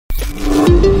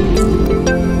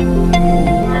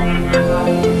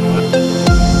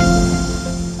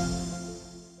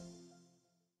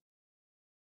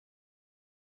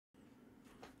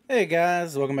Hey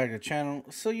guys, welcome back to the channel.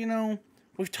 So,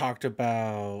 we've talked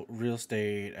about real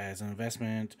estate as an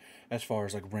investment as far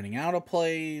as like renting out a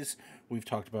place. We've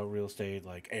talked about real estate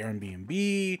like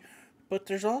Airbnb, but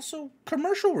there's also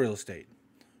commercial real estate,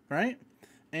 right?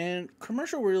 And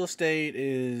commercial real estate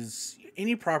is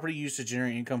any property used to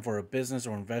generate income for a business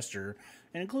or investor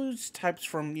and includes types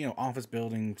from, office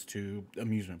buildings to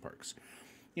amusement parks.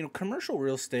 Commercial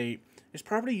real estate is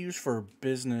property used for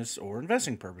business or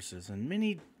investing purposes, and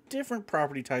many different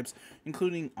property types,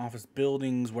 including office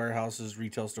buildings, warehouses,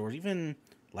 retail stores, even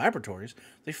laboratories,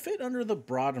 they fit under the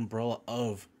broad umbrella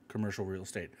of commercial real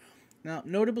estate. Now,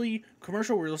 notably,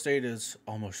 commercial real estate is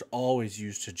almost always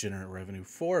used to generate revenue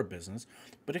for a business,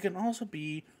 but it can also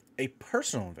be a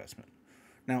personal investment.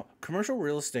 Now, commercial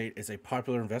real estate is a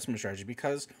popular investment strategy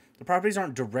because the properties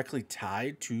aren't directly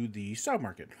tied to the stock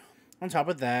market. On top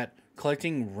of that,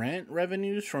 collecting rent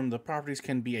revenues from the properties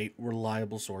can be a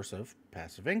reliable source of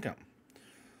passive income.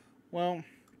 Well,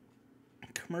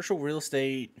 commercial real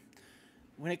estate,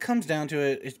 when it comes down to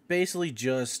it, it's basically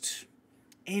just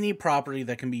any property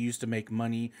that can be used to make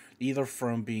money, either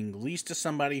from being leased to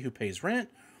somebody who pays rent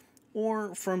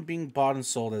or from being bought and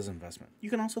sold as investment. You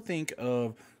can also think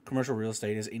of commercial real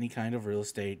estate as any kind of real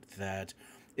estate that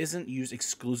isn't used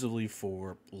exclusively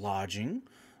for lodging,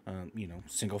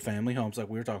 single family homes like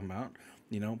we were talking about,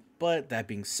 But that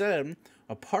being said,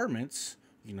 apartments,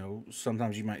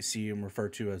 sometimes you might see them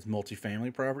referred to as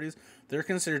multifamily properties. They're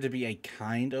considered to be a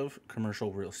kind of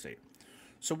commercial real estate.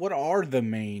 So, what are the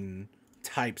main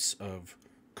types of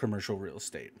commercial real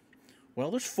estate?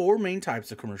 Well, there's four main types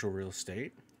of commercial real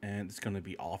estate, and it's going to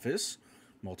be office,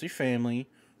 multifamily,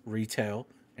 retail,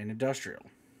 and industrial.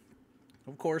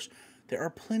 Of course, there are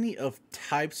plenty of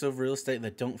types of real estate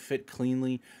that don't fit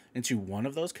cleanly into one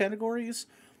of those categories.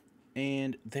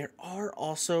 And there are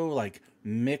also like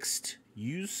mixed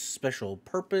use, special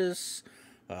purpose,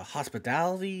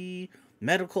 hospitality,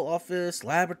 medical office,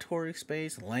 laboratory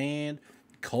space, land,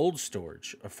 cold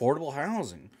storage, affordable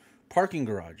housing, parking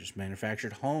garages,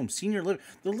 manufactured homes, senior living.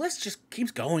 The list just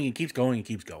keeps going and keeps going and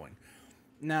keeps going.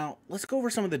 Now, let's go over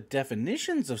some of the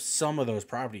definitions of some of those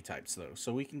property types, though,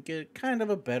 so we can get kind of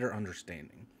a better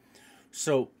understanding.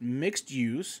 So, mixed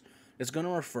use is going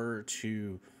to refer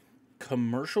to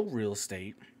commercial real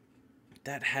estate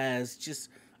that has just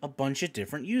a bunch of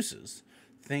different uses.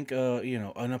 Think,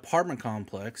 an apartment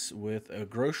complex with a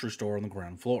grocery store on the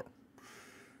ground floor,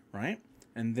 right?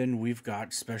 And then we've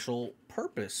got special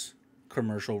purpose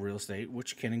commercial real estate,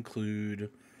 which can include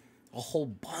a whole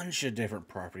bunch of different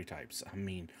property types. I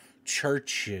mean,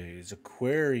 churches,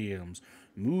 aquariums,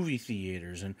 movie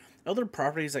theaters, and other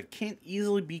properties that can't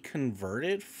easily be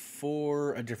converted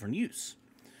for a different use.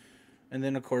 And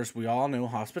then, of course, we all know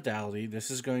hospitality.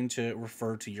 This is going to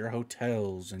refer to your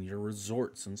hotels and your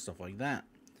resorts and stuff like that.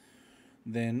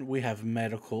 Then we have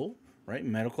medical, right?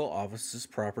 Medical offices,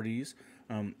 properties.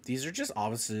 These are just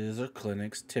offices or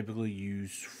clinics typically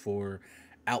used for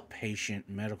outpatient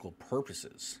medical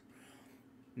purposes.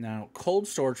 Now, cold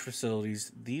storage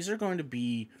facilities, these are going to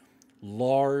be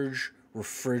large,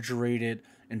 refrigerated,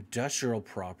 industrial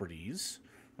properties,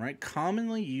 right?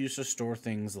 Commonly used to store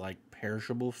things like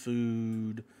perishable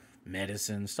food,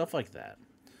 medicine, stuff like that.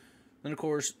 Then, of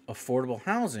course, affordable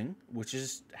housing, which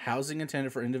is housing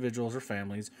intended for individuals or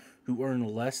families who earn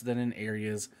less than an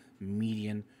area's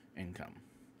median income.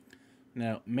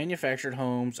 Now, manufactured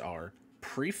homes are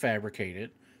prefabricated,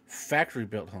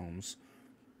 factory-built homes,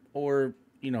 or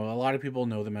a lot of people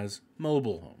know them as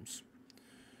mobile homes.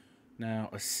 Now,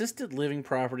 assisted living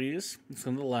properties, it's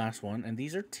the last one, and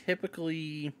these are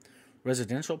typically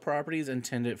residential properties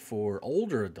intended for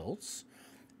older adults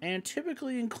and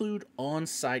typically include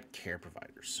on-site care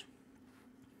providers.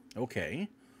 Okay,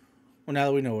 well, now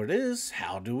that we know what it is,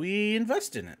 how do we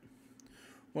invest in it?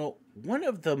 Well, one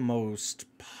of the most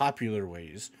popular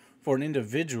ways for an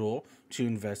individual to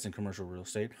invest in commercial real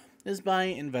estate is by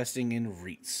investing in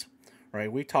REITs. Right,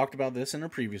 we talked about this in a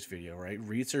previous video, right?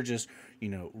 REITs are just,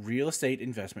 real estate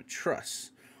investment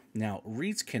trusts. Now,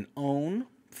 REITs can own,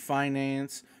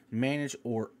 finance, manage,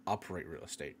 or operate real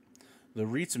estate. The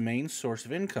REIT's main source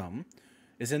of income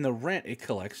is in the rent it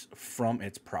collects from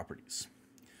its properties.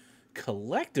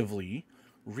 Collectively,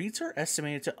 REITs are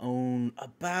estimated to own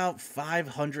about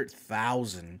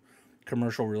 500,000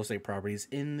 commercial real estate properties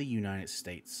in the United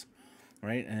States,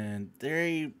 right? And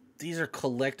these are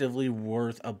collectively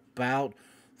worth about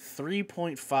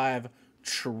 $3.5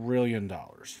 trillion.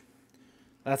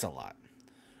 That's a lot.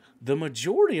 The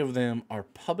majority of them are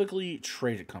publicly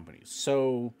traded companies.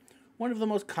 So one of the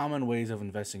most common ways of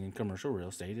investing in commercial real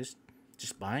estate is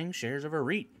just buying shares of a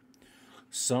REIT.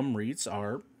 Some REITs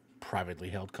are privately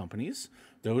held companies.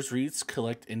 Those REITs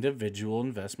collect individual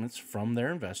investments from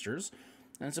their investors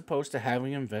as opposed to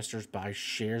having investors buy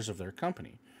shares of their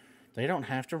company. They don't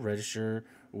have to register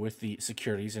with the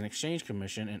Securities and Exchange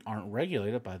Commission and aren't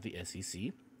regulated by the SEC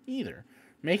either,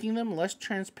 making them less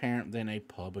transparent than a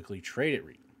publicly traded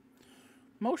REIT.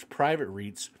 Most private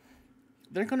REITs,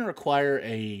 they're going to require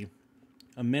a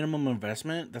minimum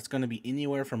investment that's going to be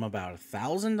anywhere from about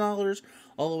 $1,000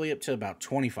 all the way up to about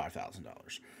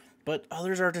 $25,000. But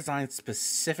others are designed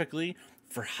specifically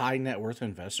for high net worth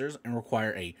investors and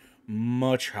require a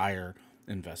much higher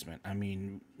investment. I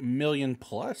mean, million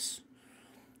plus.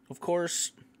 Of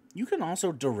course, you can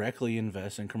also directly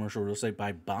invest in commercial real estate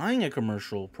by buying a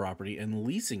commercial property and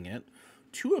leasing it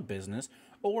to a business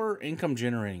or income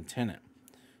generating tenant.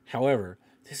 However,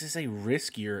 this is a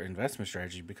riskier investment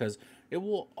strategy because it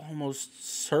will almost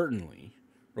certainly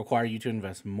require you to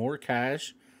invest more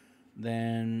cash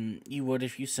than you would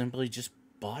if you simply just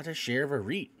bought a share of a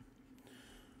REIT.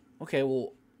 Okay,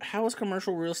 well, how is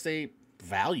commercial real estate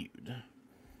valued?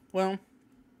 Well,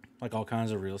 like all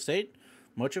kinds of real estate,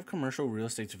 much of commercial real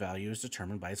estate's value is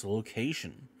determined by its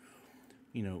location.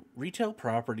 Retail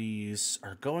properties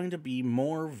are going to be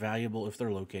more valuable if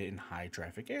they're located in high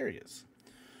traffic areas.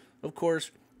 Of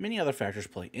course, many other factors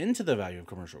play into the value of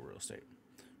commercial real estate.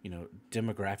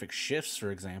 Demographic shifts,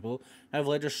 for example, have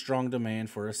led to strong demand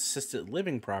for assisted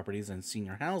living properties and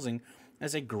senior housing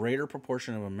as a greater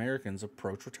proportion of Americans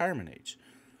approach retirement age.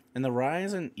 And the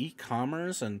rise in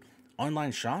e-commerce and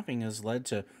online shopping has led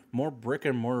to more brick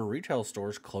and mortar retail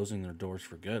stores closing their doors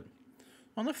for good.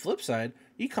 On the flip side,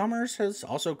 e-commerce has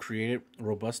also created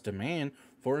robust demand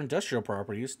for industrial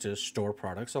properties to store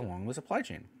products along the supply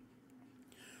chain.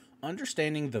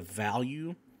 Understanding the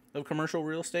value of commercial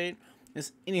real estate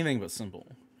is anything but simple.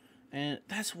 And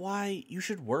that's why you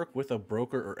should work with a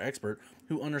broker or expert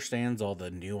who understands all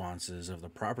the nuances of the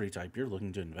property type you're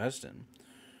looking to invest in.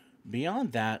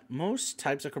 Beyond that, most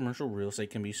types of commercial real estate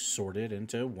can be sorted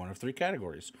into one of three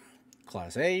categories: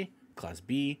 Class A, Class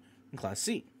B, and Class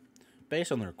C,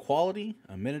 based on their quality,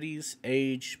 amenities,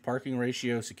 age, parking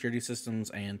ratio, security systems,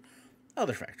 and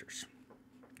other factors.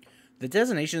 The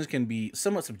designations can be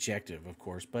somewhat subjective, of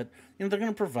course, but they're going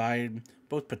to provide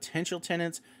both potential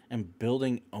tenants and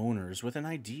building owners with an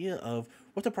idea of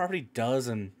what the property does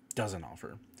and doesn't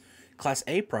offer. Class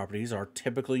A properties are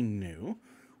typically new,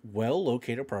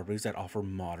 well-located properties that offer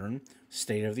modern,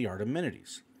 state-of-the-art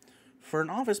amenities. For an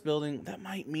office building, that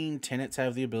might mean tenants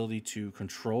have the ability to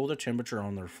control the temperature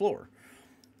on their floor.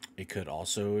 It could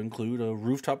also include a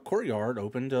rooftop courtyard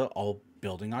open to all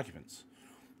building occupants.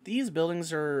 These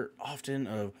buildings are often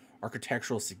of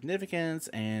architectural significance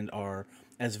and are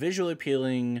as visually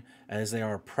appealing as they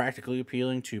are practically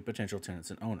appealing to potential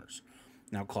tenants and owners.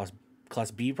 Now,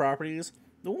 Class B properties,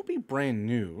 they won't be brand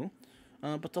new,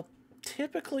 but they'll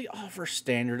typically offer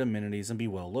standard amenities and be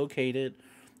well located.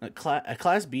 A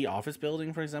Class B office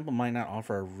building, for example, might not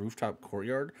offer a rooftop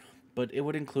courtyard, but it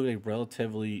would include a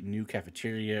relatively new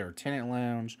cafeteria or tenant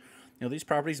lounge. These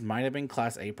properties might have been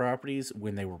Class A properties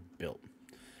when they were built.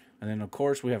 And then, of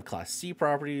course, we have Class C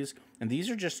properties, and these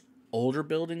are just older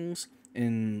buildings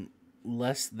in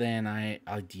less than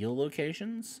ideal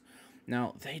locations.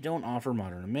 Now, they don't offer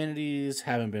modern amenities,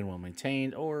 haven't been well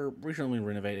maintained, or recently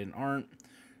renovated and aren't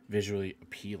visually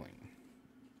appealing.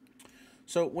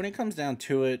 So when it comes down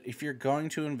to it, if you're going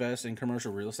to invest in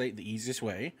commercial real estate, the easiest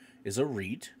way is a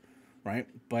REIT, right?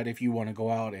 But if you want to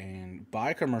go out and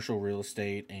buy commercial real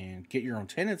estate and get your own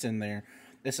tenants in there,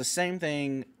 it's the same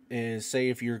thing as, say,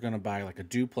 if you're going to buy like a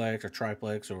duplex or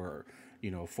triplex or, a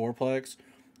fourplex.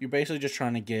 You're basically just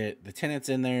trying to get the tenants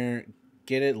in there,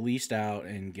 get it leased out,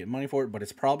 and get money for it, but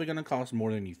it's probably going to cost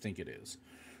more than you think it is.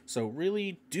 So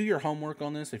really do your homework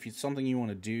on this. If it's something you want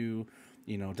to do,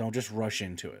 don't just rush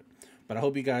into it. But I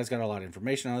hope you guys got a lot of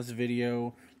information out of this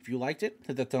video. If you liked it,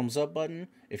 hit that thumbs up button.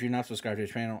 If you're not subscribed to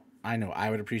the channel, I know I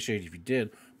would appreciate it if you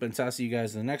did. But until I see you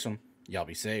guys in the next one, y'all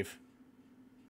be safe.